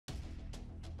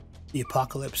The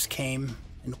apocalypse came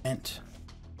and went,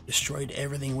 destroyed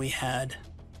everything we had,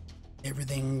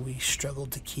 everything we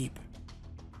struggled to keep.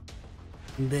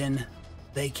 And then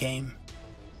they came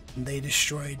and they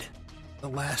destroyed the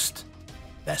last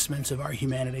vestments of our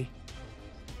humanity.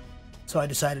 So I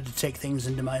decided to take things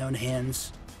into my own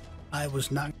hands. I was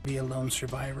not going to be a lone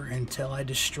survivor until I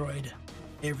destroyed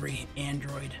every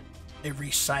android, every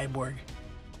cyborg,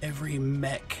 every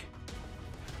mech.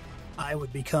 I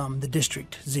would become the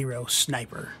District Zero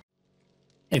sniper.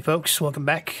 Hey folks, welcome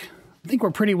back. I think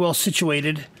we're pretty well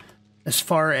situated as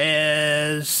far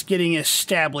as getting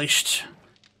established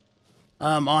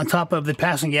on top of the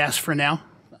passing gas for now.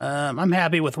 I'm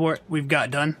happy with what we've got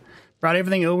done. Brought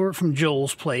everything over from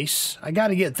Joel's place. I got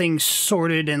to get things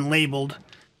sorted and labeled,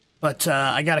 but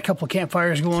I got a couple of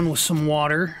campfires going with some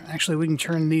water. Actually, we can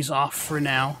turn these off for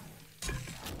now.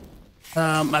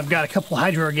 I've got a couple of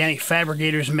hydro-organic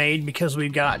fabricators made because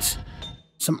we've got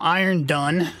some iron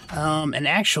done. And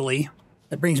actually,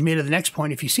 that brings me to the next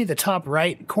point. If you see the top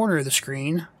right corner of the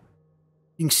screen,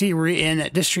 you can see we're in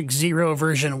District 0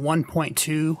 version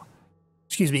 1.2,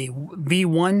 excuse me,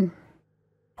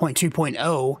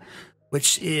 V1.2.0,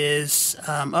 which is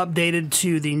updated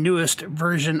to the newest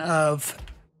version of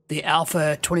the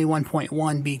Alpha 21.1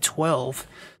 B12.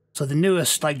 So the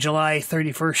newest, like July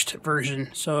 31st version,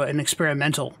 so an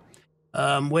experimental,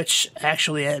 which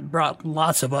actually had brought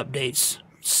lots of updates,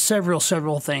 several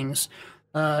things.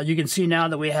 You can see now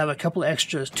that we have a couple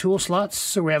extra tool slots,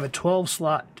 so we have a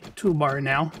 12-slot toolbar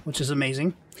now, which is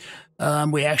amazing.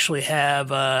 We actually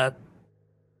have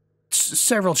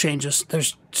several changes.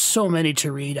 There's so many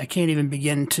to read, I can't even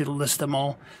begin to list them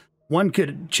all. One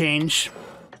could change.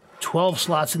 12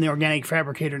 slots in the organic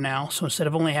fabricator now, so instead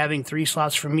of only having 3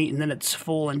 slots for meat and then it's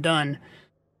full and done,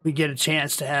 we get a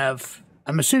chance to have,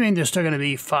 I'm assuming there's still going to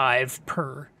be 5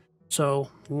 per, so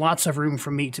lots of room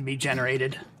for meat to be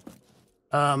generated.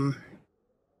 My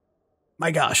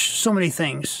gosh, so many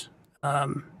things.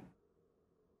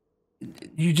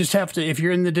 You just have to, if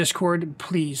you're in the Discord,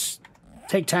 please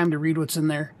take time to read what's in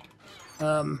there.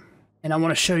 And I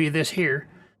want to show you this here.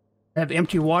 I have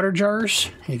empty water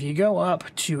jars. If you go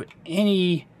up to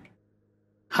any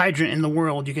hydrant in the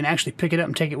world, you can actually pick it up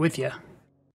and take it with you.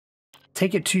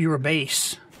 Take it to your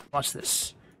base. Watch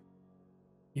this.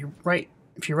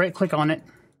 If you right click on it.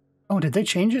 Oh, did they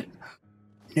change it?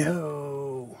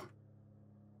 No.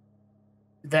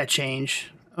 Did that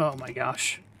change? Oh my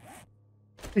gosh.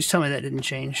 Please tell me that didn't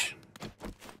change.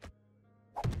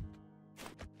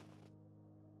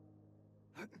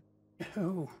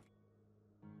 No.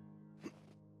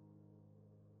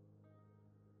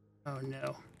 Oh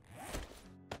no.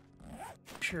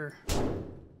 Sure.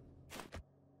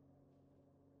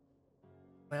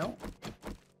 Well,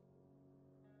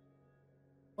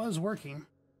 was working.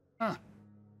 Huh.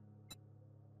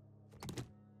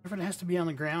 Everything has to be on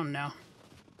the ground now.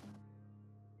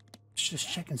 Let's just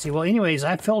check and see. Well, anyways,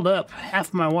 I filled up half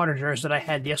of my water jars that I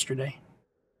had yesterday.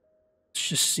 Let's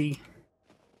just see.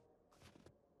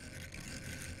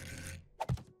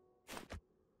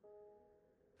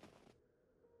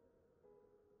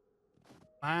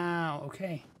 Wow,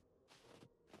 okay.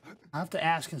 I'll have to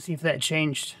ask and see if that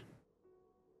changed.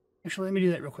 Actually, let me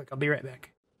do that real quick. I'll be right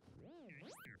back.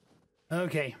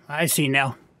 Okay, I see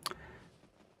now.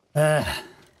 They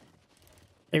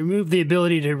removed the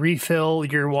ability to refill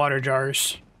your water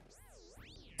jars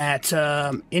at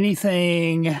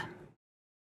anything.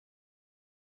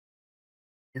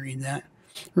 You read that?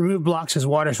 Remove blocks as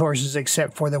water sources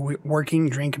except for the working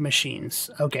drink machines.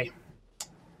 Okay.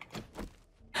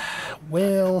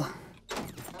 Well,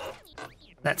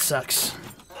 that sucks.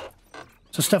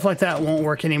 So stuff like that won't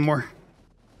work anymore.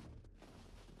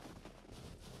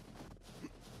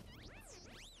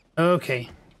 Okay.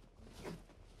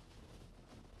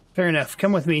 Fair enough.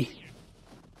 Come with me.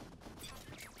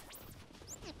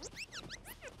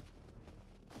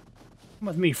 Come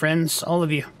with me, friends. All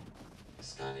of you.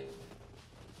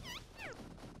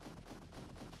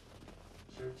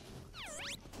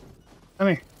 Come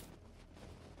here.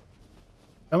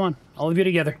 Come on, all of you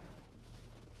together.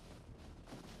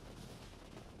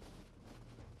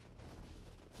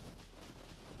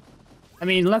 I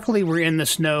mean, luckily we're in the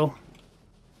snow,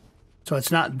 so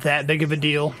it's not that big of a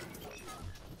deal.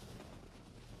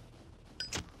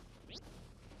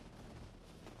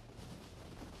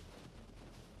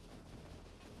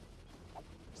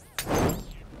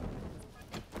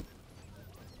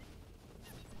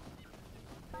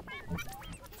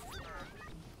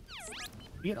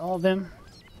 Get all of them?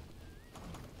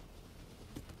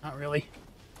 Not really.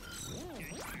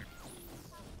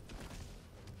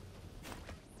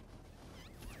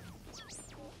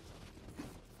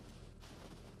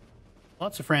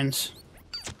 Lots of friends.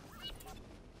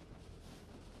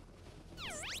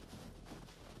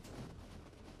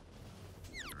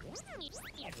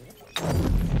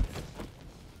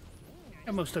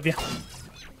 Yeah, most of you.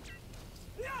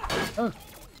 Oh.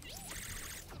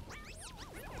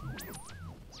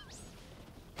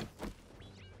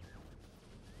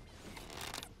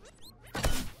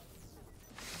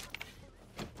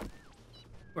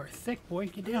 You are thick, boy.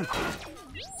 Get down.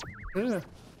 Ugh.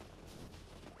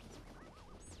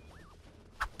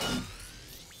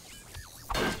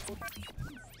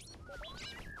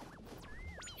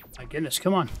 My goodness,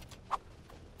 come on.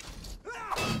 I'm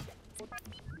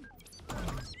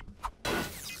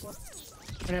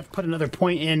gonna have to put another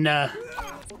point in, Alright,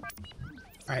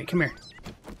 come here.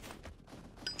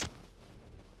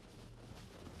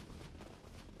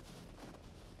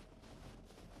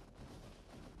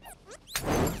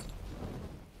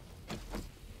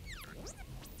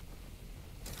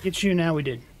 Get you now, we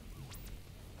did.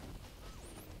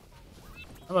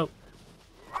 Hello.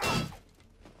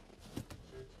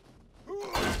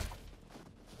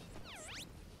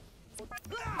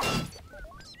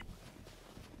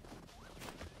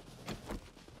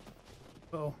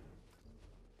 Oh.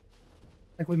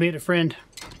 Like we made a friend.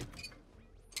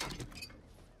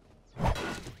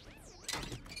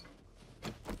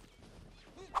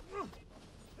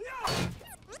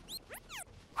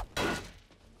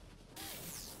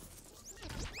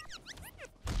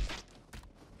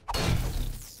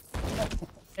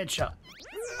 Headshot.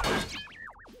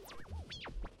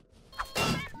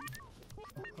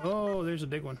 Oh, there's a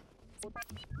big one.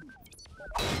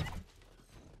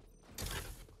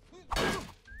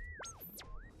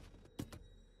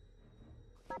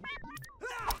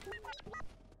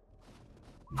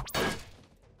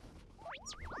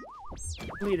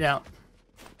 Bleed out.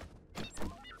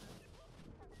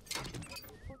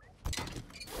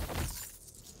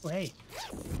 Oh, hey.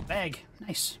 Bag.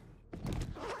 Nice.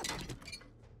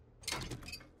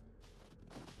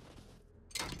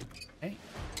 Okay.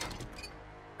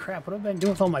 Crap, what have I been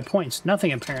doing with all my points?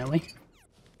 Nothing, apparently.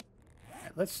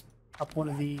 Alright, let's pop one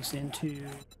of these into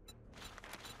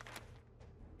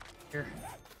here.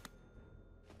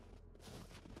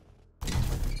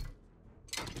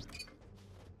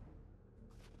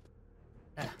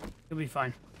 You'll be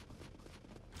fine.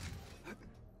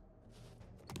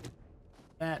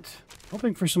 That.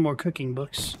 Hoping for some more cooking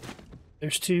books.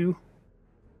 There's 2.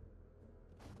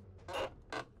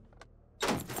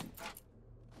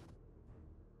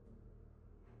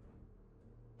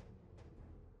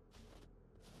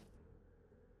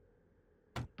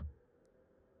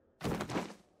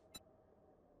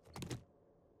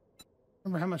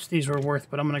 Remember how much these were worth,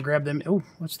 but I'm gonna grab them. Oh,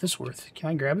 what's this worth? Can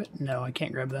I grab it? No, I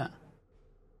can't grab that.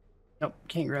 Nope,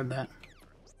 can't grab that.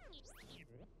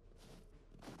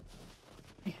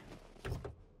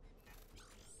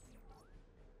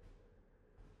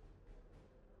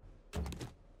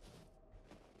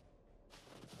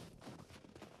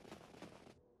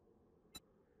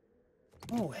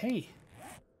 Oh, hey.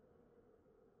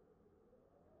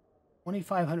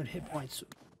 2,500 hit points.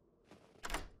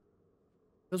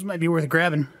 Those might be worth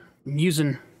grabbing. I'm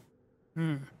using.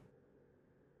 Come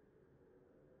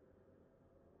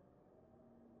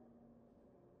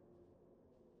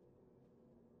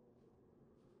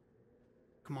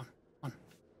on, come on.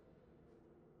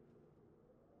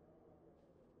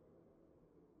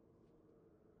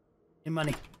 Get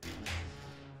money.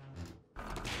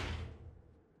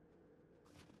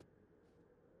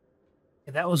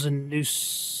 Okay, that was a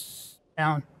noose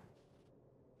down.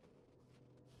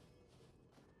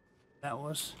 That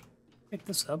was. Pick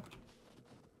this up.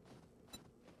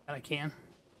 That I can.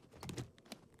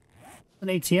 An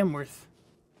ATM worth.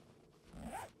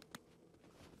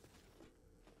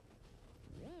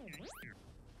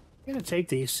 I'm gonna take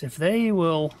these. If they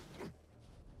will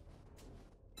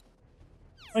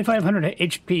 2,500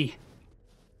 HP.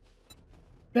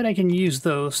 Bet I can use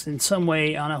those in some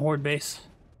way on a horde base.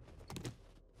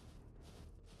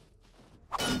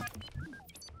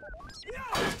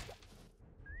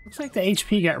 Looks like the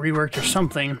HP got reworked or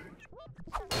something.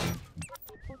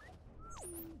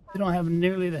 They don't have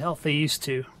nearly the health they used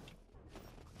to.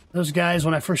 Those guys,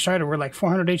 when I first started, were like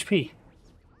 400 HP.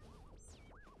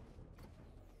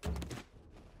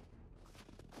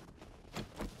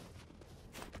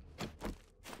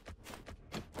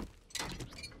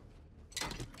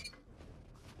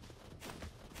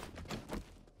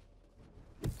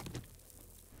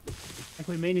 I think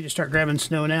we may need to start grabbing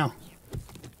snow now.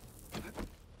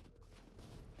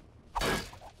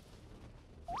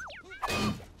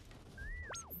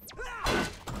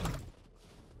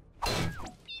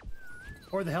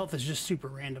 Or the health is just super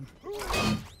random.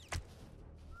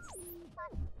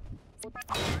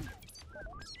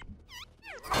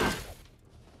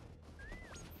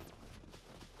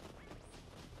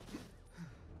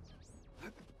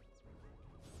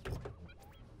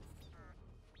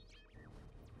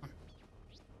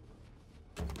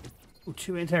 Ooh,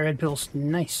 2 anti-red pills.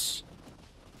 Nice.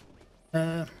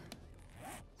 That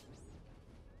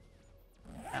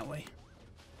way.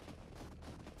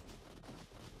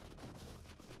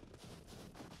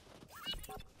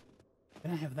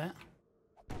 Can I have that?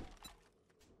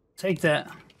 Take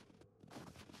that.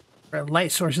 For a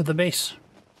light source at the base.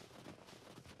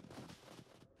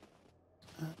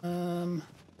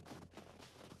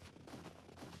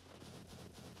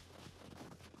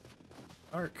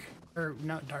 Dark. Or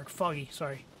not dark, foggy,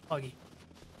 sorry. Foggy.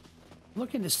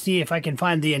 Looking to see if I can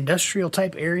find the industrial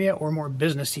type area or more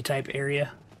businessy type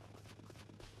area.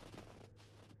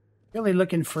 Really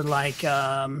looking for like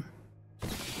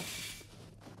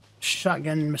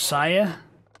Shotgun Messiah.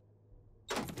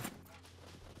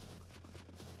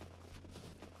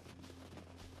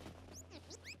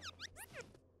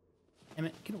 Damn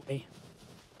it, get away.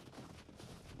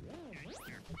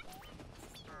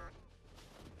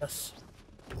 Yes.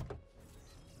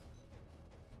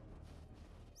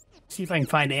 See if I can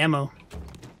find ammo.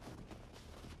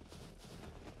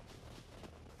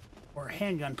 Or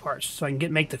handgun parts so I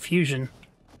can make the fusion.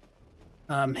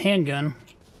 Handgun.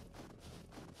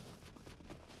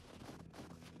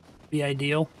 Be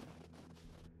ideal.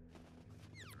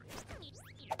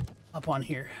 Up on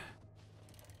here.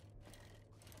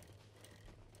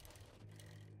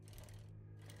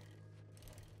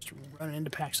 Just running into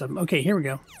packs of them. Okay, here we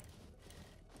go.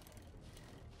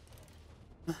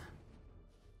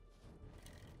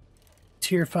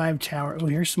 Tier 5 tower. Oh,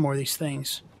 here's some more of these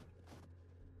things.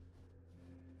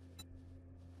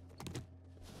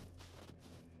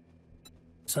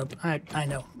 So I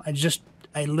know.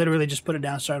 I literally just put it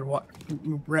down and started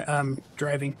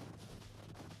driving. How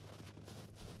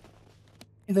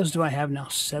many of those do I have now?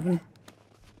 7?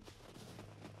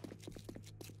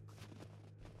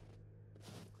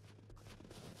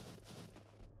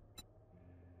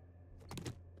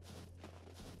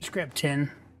 Just grab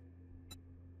 10.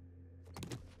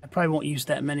 I probably won't use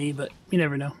that many, but you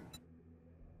never know.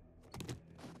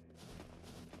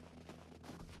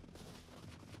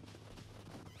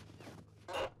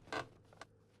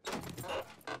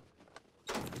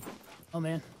 Oh,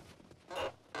 man.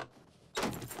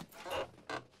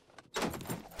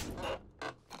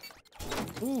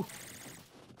 Ooh.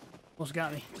 Almost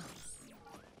got me.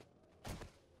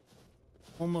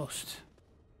 Almost.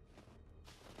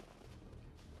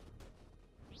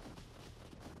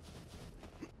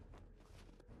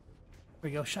 Here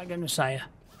we go. Shotgun Messiah.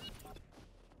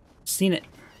 Seen it.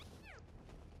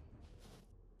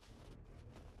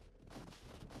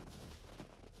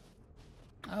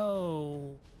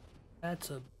 Oh.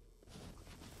 That's a...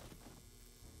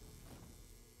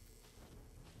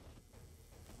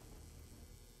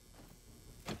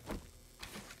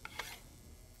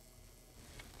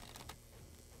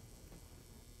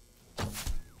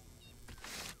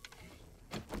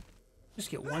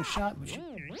 Just get one shot.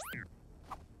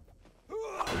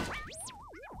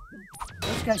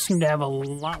 Those guys seem to have a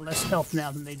lot less health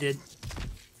now than they did.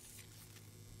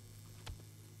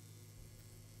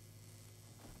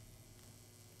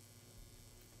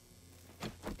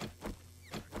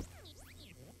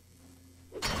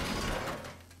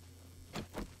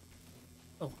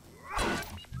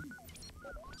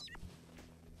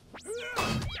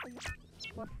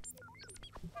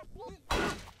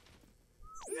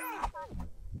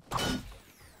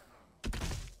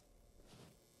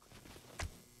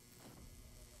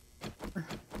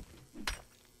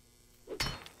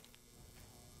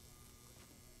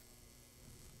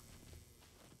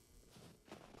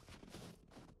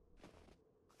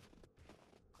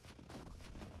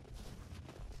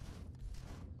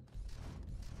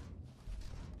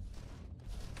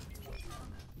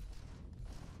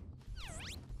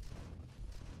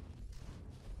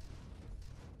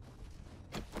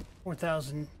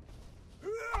 $4,000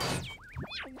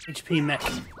 HP mech.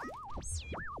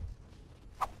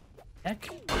 Heck.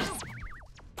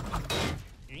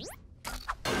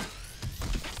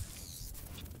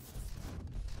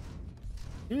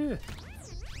 Ew.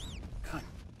 God.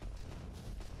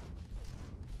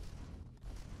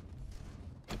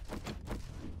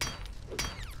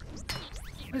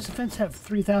 Why does the fence have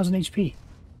 3,000 HP?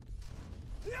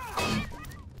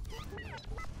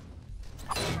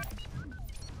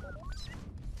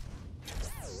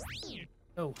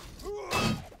 Oh.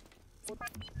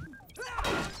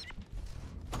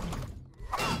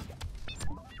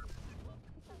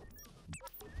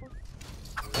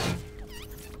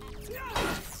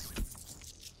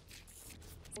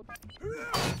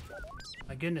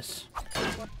 goodness.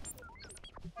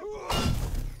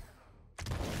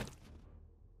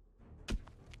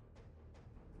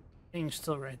 Thing's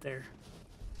still right there.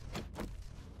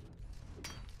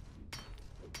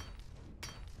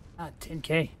 Ah,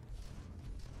 10K.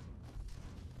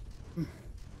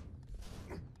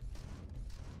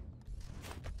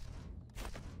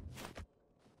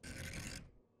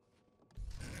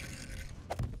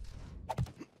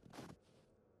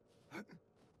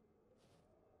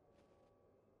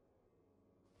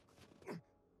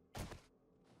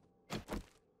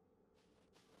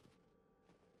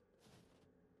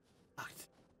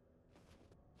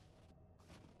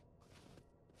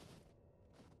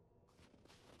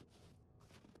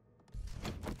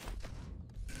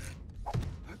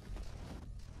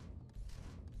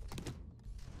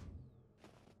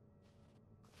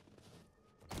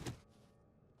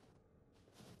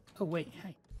 Oh, wait,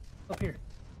 hey, up here.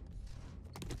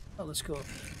 Oh, let's go up.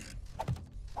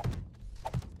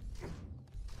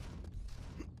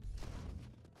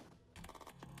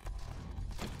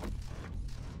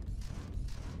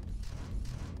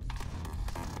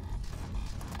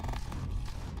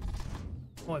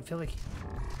 Oh, I feel like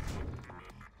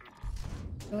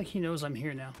he knows I'm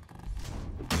here now.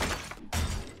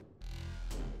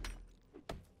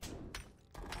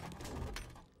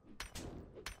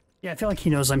 Yeah, I feel like he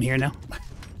knows I'm here now.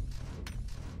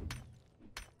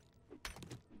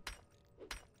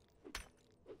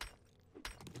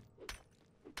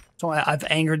 So I've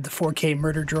angered the 4K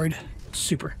murder droid.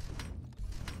 Super.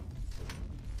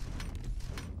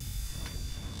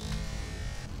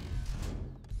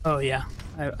 Oh yeah,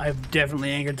 I've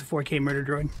definitely angered the 4K murder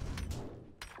droid.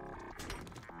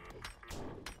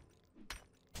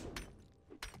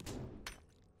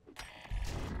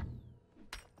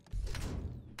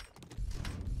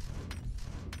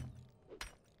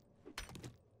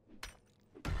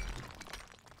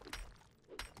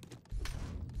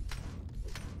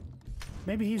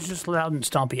 Maybe he's just loud and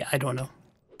stompy. I don't know.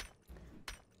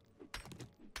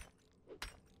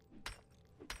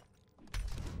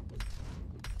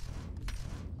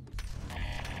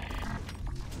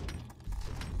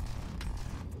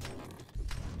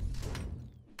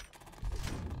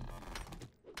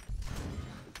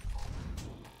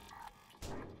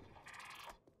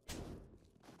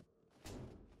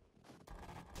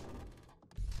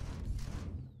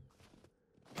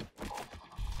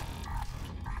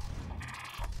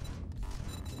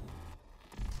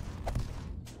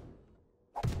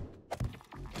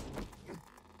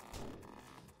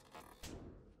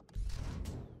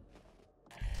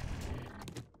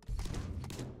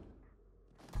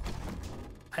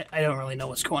 I don't really know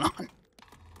what's going on.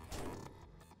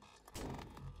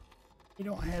 You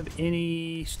don't have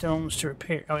any stones to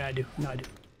repair. Oh, yeah, I do. No, I do.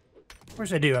 Of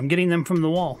course I do. I'm getting them from the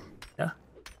wall. Yeah.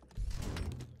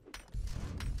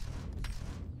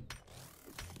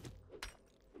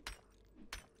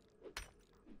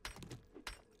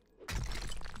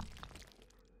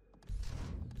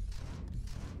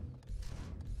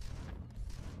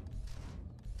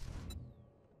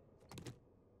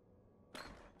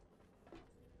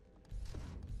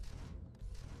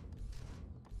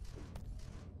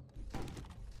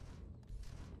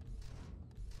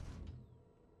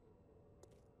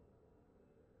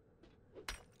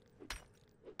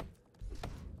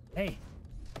 Hey.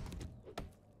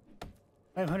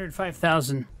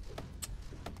 505,000.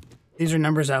 These are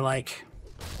numbers I like.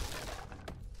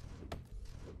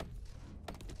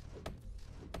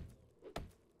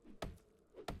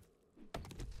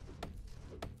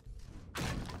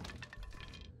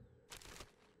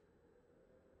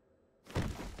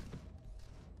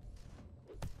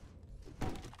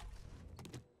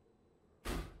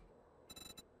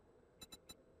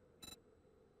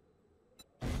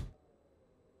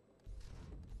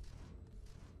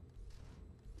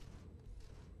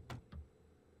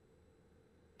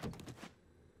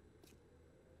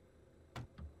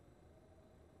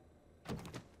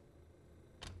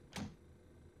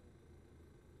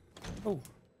 Oh.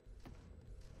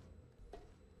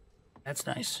 That's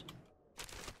nice.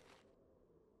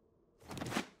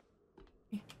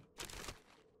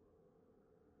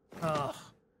 Oh.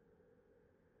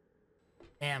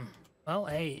 Damn. Well,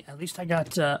 hey, at least I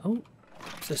got, oh,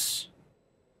 what's this?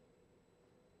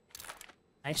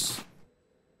 Nice.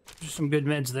 There's some good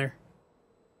meds there.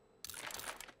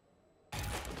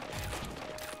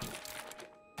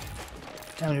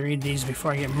 Time to read these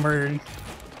before I get murdered.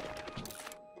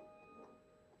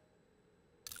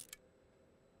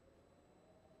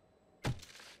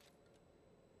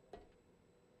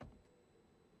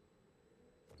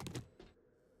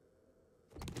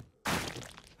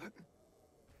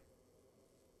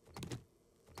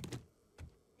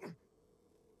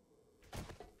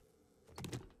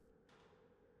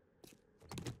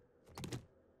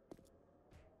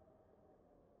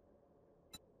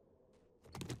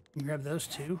 can grab those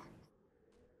two.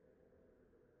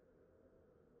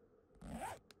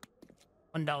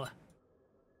 $1.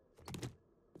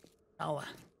 $1.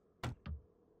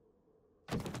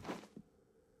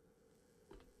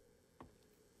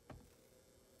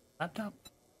 Laptop?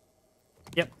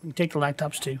 Yep, we can take the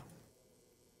laptops too.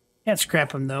 Can't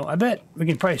scrap them though. I bet we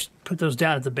can probably put those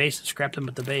down at the base and scrap them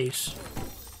at the base.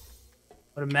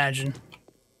 I would imagine.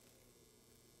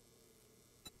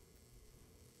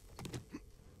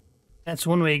 That's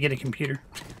one way to get a computer.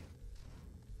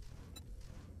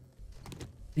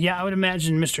 Yeah, I would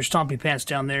imagine Mr. Stompy Pants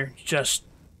down there just...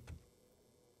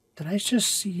 Did I just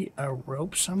see a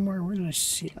rope somewhere? Where did I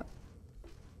see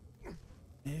it?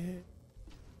 Yeah.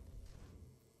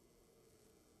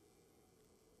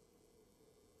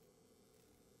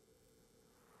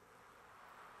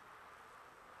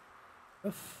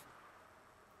 Oof.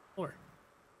 Floor.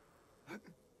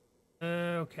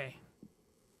 Okay.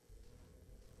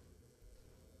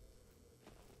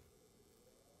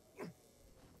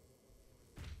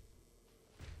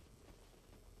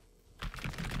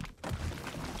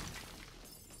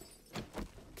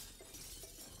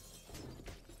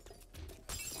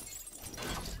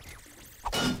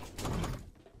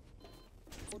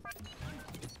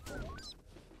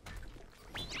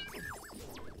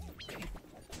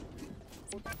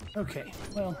 Okay,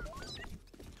 well,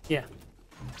 yeah.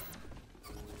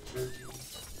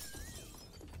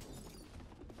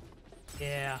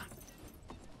 Yeah.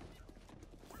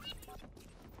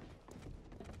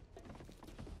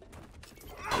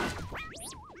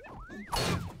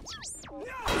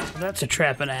 That's a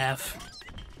trap and a half.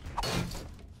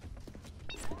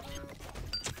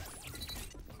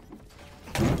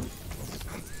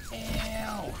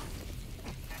 Ow.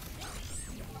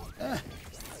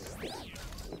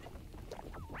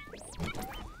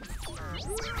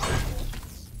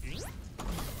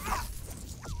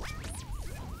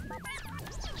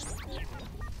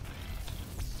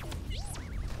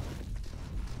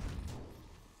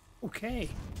 Okay.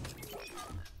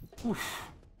 Oof.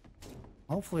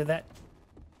 Hopefully that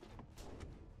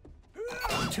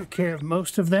took care of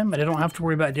most of them, and I don't have to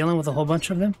worry about dealing with a whole bunch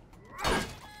of them.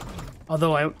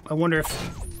 Although I wonder if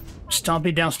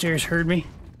Stompy downstairs heard me.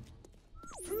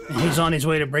 And he's on his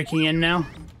way to breaking in now.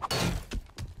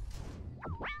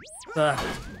 A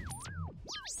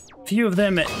few of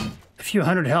them at a few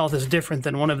hundred health is different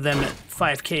than one of them at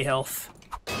 5k health.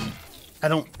 I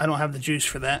don't have the juice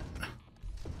for that.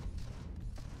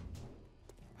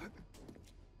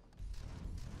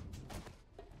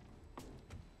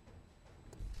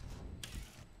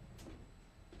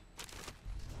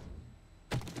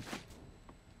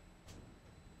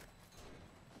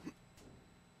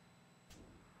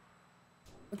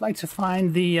 I'd like to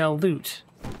find the loot.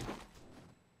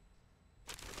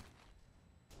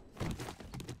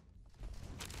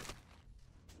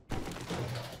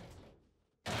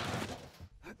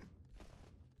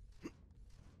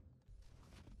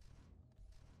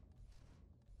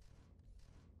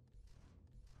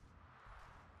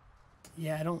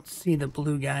 Yeah, I don't see the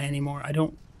blue guy anymore. I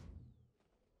don't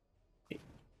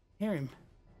hear him.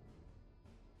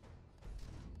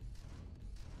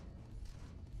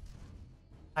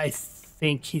 I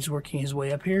think he's working his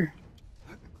way up here.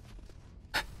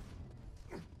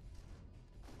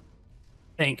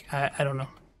 I don't know.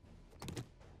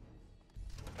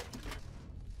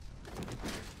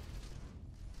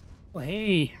 Well,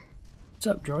 hey. What's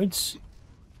up, droids?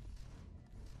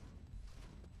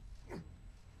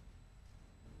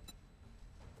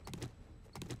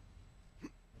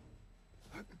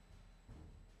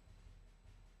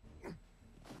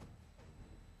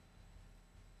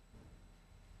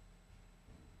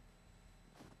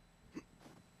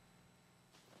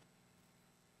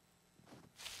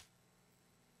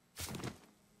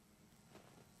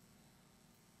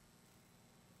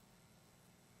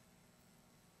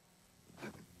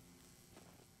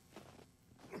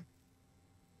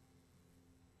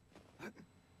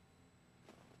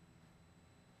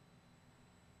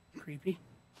 Creepy.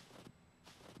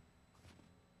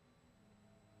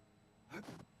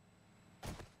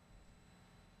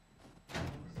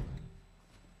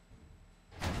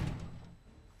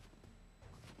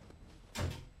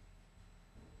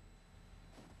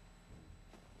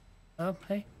 Oh,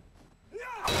 hey.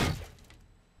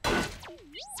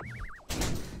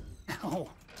 Ow.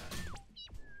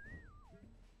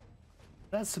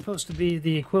 That's supposed to be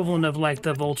the equivalent of like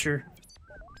the vulture.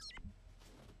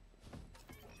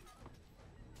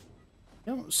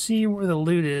 Don't see where the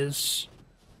loot is.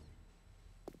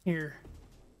 Here.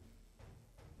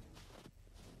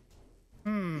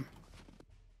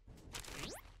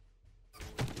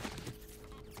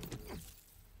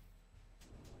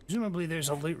 Presumably there's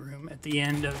a loot room at the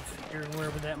end of here,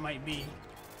 wherever that might be.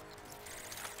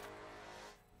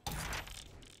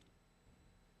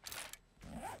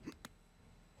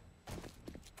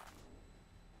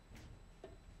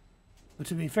 But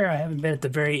to be fair, I haven't been at the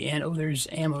very end. Oh, there's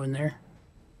ammo in there.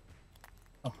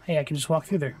 Oh, hey, I can just walk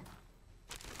through there.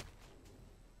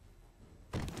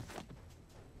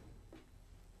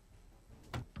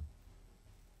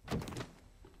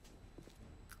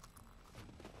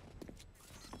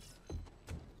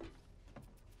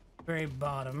 Very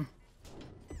bottom.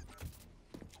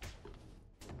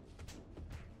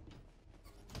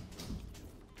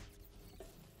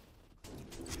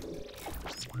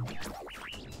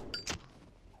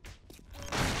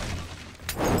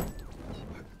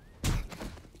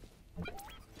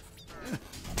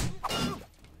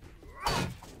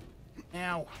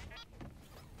 Ow.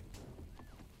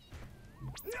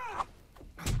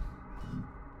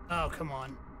 Oh, come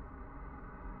on.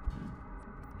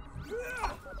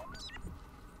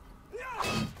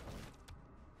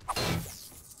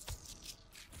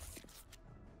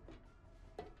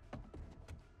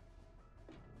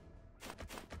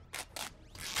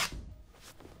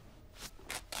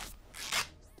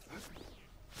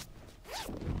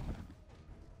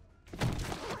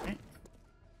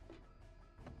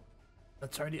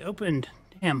 That's already opened.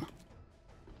 Damn.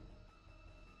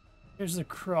 Here's the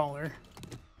crawler.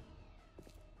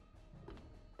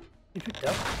 You picked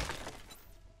up.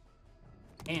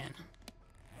 And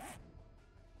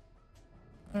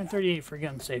 138 for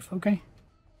gun safe. Okay.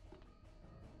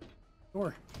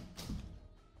 Sure.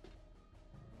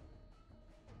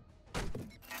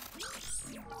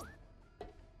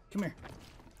 Come here.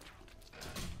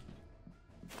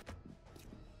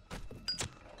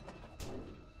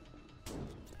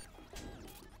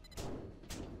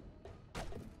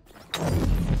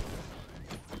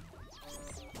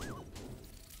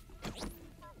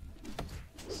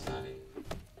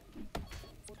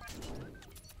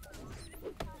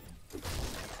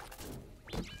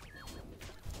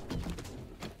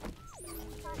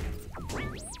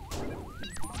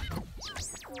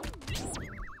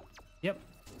 Yep.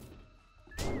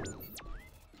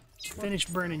 Finish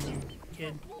burning you,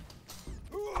 kid.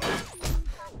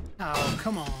 Oh,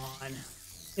 come on.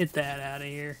 Get that out of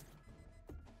here.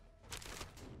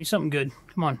 Do something good.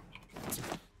 Come on.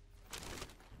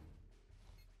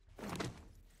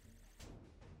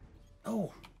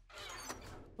 Oh.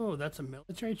 Oh, that's a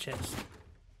military chest.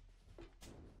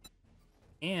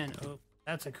 And, oh,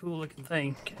 that's a cool looking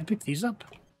thing. Can I pick these up?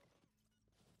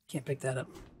 Can't pick that up.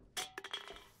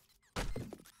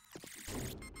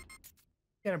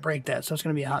 Gotta break that, so it's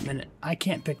gonna be a hot minute. I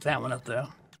can't pick that one up though.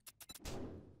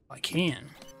 I can.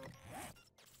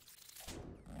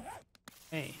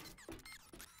 Hey.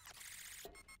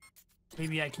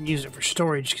 Maybe I can use it for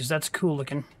storage because that's cool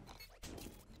looking.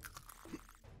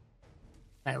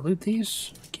 Can I loot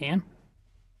these? I can.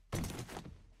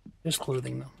 Just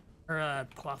clothing though. Or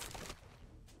cloth.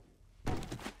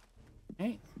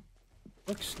 Hey.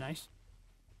 Looks nice.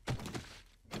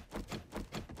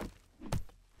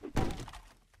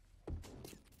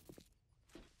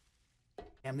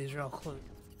 Damn, these are all closed.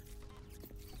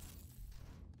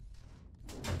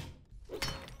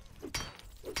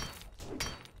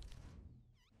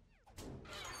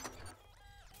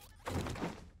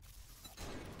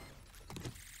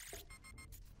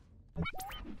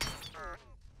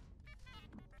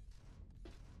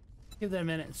 Give that a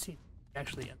minute and see.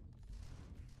 Actually,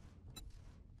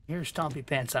 here's Stompy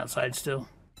Pants outside still.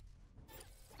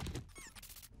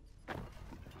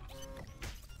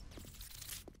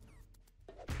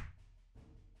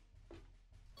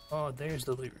 Oh, there's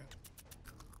the loot room.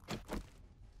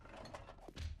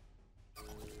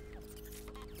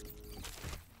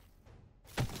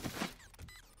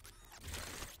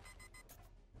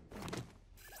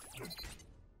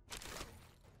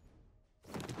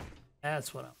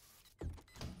 That's what I'm...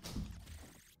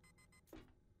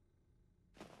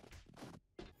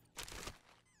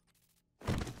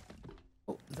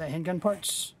 Oh, is that handgun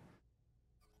parts?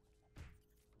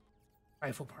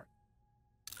 Rifle part.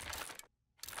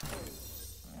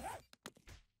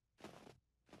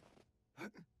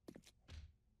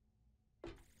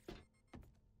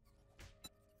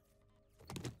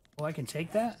 Oh, I can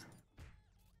take that?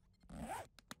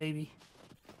 Baby.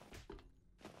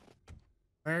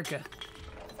 America.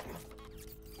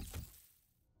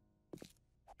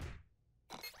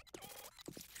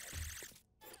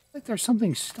 Like there's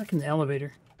something stuck in the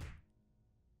elevator.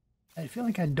 I feel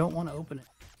like I don't want to open it.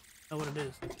 I know what it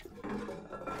is.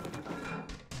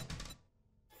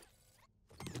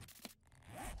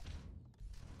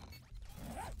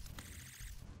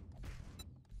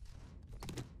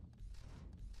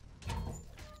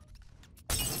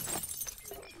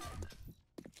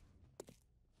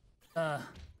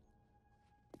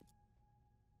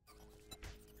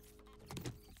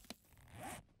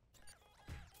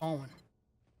 Owen.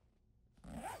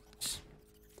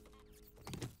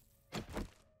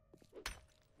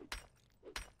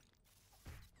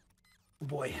 Oh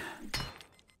boy.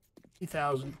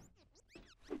 2,000.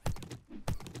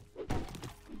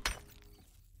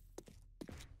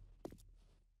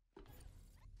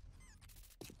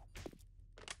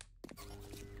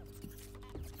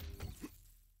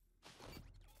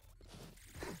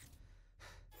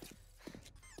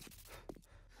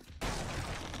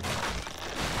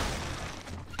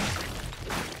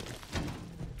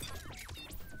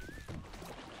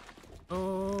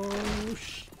 Oh,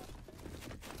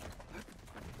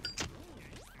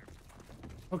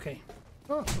 okay.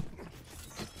 Oh.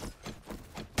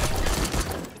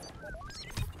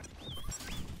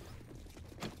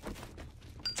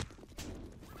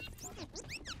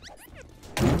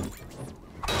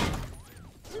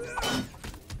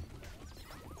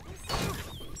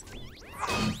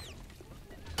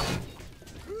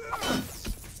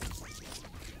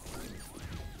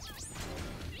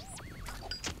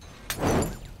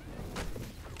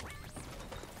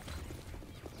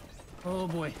 Oh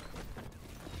boy.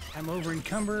 I'm over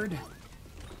encumbered.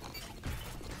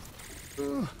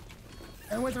 Ooh,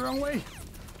 I went the wrong way.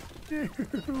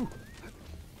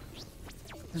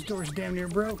 This door's damn near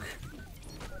broke.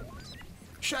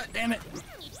 Shut, damn it.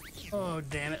 Oh,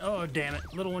 damn it. Oh, damn it.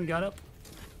 Little one got up.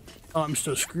 Oh, I'm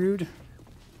still screwed.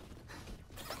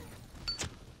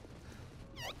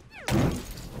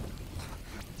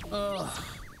 Oh.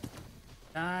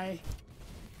 Die.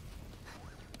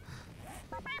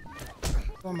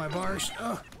 Oh, my bars.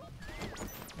 Oh.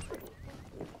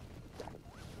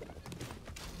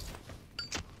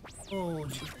 Oh,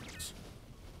 jeez.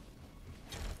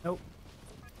 Nope.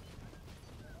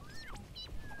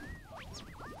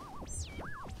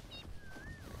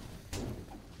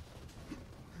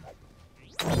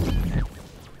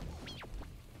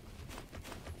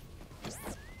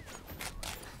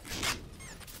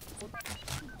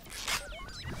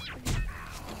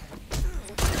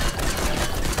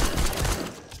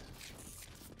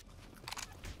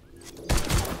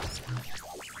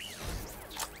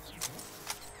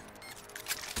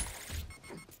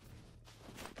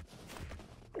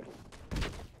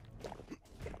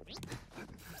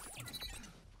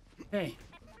 Okay.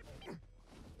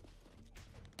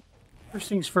 First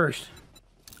things first.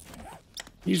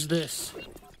 Use this.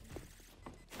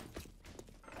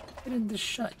 Why didn't this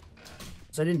shut?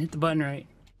 Because I didn't hit the button right.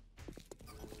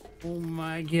 Oh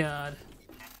my god.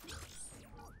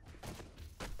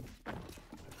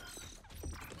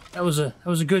 That was a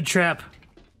good trap.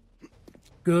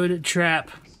 Good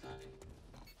trap.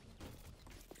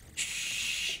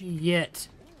 Shit.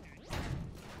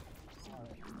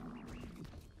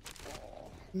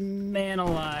 Man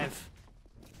alive.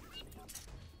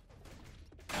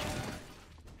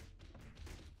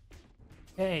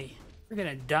 Hey, we're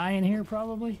gonna die in here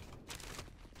probably.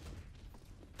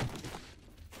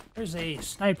 There's a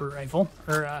sniper rifle,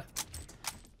 or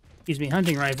excuse me,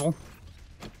 hunting rifle.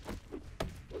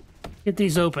 Get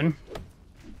these open.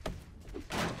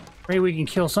 Pray we can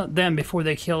kill them before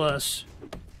they kill us.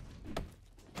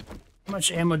 How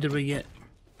much ammo did we get?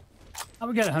 Oh,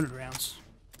 we got 100 rounds.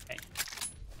 Okay.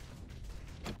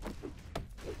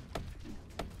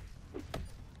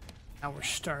 Now we're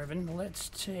starving. Let's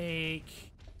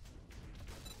take...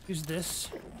 use this.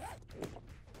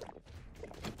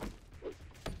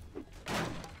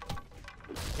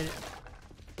 Get it.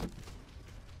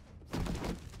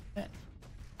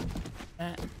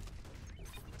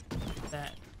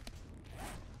 That.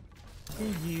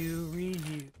 Read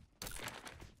you.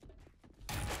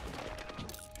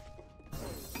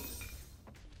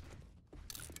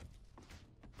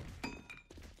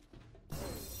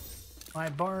 My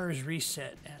bars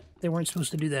reset. They weren't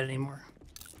supposed to do that anymore.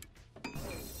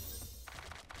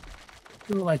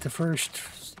 Do it like the first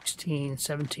 16,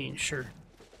 17, sure.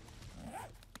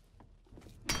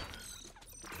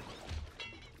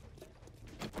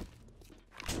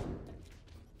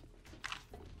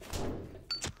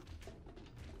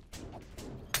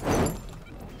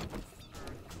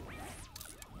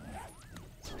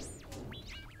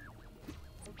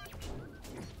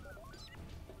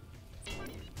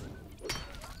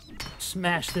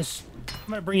 Smash this. I'm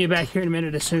gonna bring you back here in a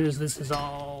minute as soon as this is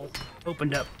all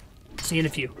opened up. See you in a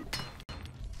few.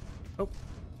 Oh,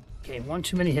 okay, one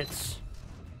too many hits.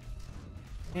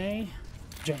 Okay,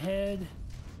 ahead.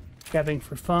 Grabbing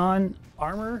for fun.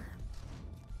 Armor.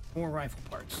 More rifle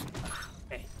parts.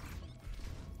 Okay.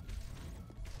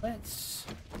 Let's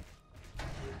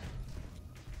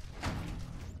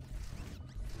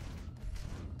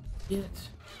Get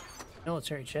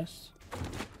military chests.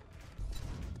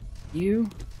 You.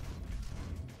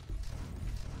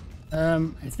 I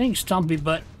think Stompy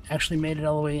Butt actually made it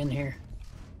all the way in here.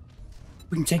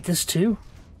 We can take this too.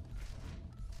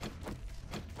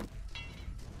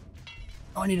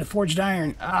 Oh, I need a forged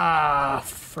iron. Ah,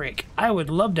 frick. I would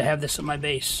love to have this at my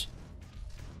base.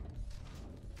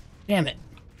 Damn it.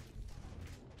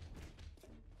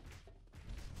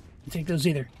 Can't take those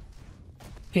either.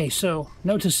 Okay, so,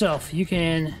 note to self. You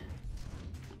can...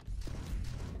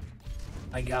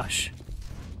 My gosh.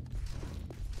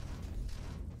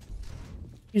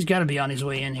 He's got to be on his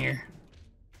way in here.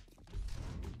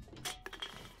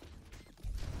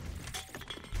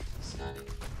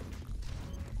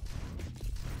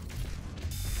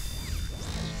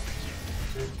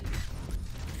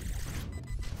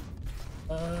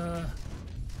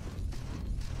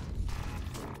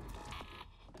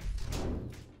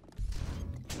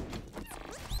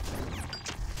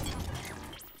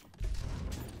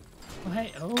 Oh,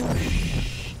 hey,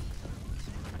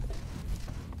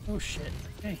 oh shit,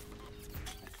 okay.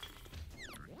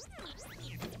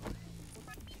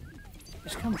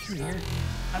 Just come through here.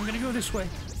 I'm gonna go this way.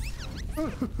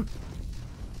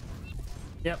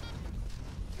 Yep.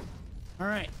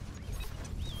 Alright.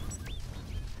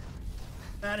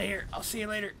 Out of here. I'll see you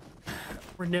later.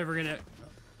 We're never gonna...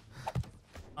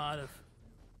 A lot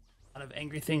of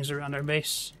angry things around our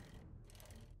base.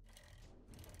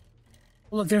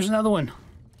 Oh, look, there's another one.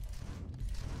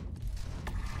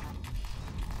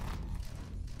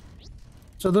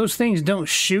 So those things don't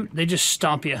shoot, they just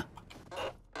stomp you.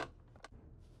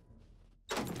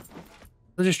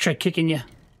 They'll just try kicking you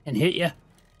and hit you,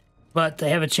 but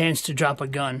they have a chance to drop a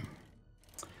gun.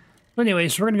 But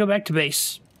anyways, we're going to go back to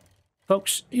base.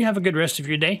 Folks, you have a good rest of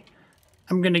your day.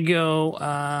 I'm going to go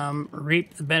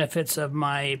reap the benefits of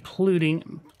my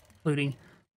plundering.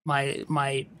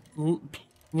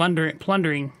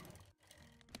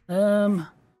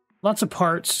 Lots of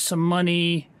parts, some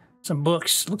money, some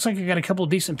books. Looks like I got a couple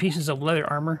decent pieces of leather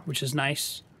armor, which is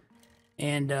nice.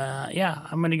 And yeah,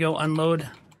 I'm gonna go unload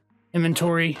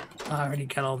inventory. I already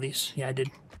got all these. Yeah, I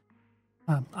did.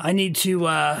 I need to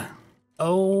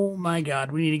oh my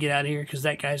god, we need to get out of here because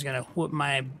that guy's gonna whoop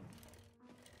my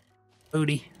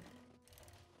booty.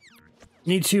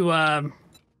 Need to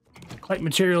collect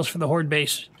materials for the horde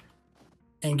base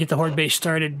and get the horde base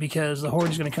started because the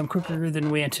horde is going to come quicker than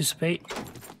we anticipate,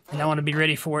 and I want to be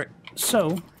ready for it.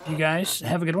 So, you guys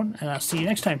have a good one, and I'll see you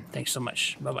next time. Thanks so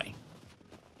much. Bye-bye.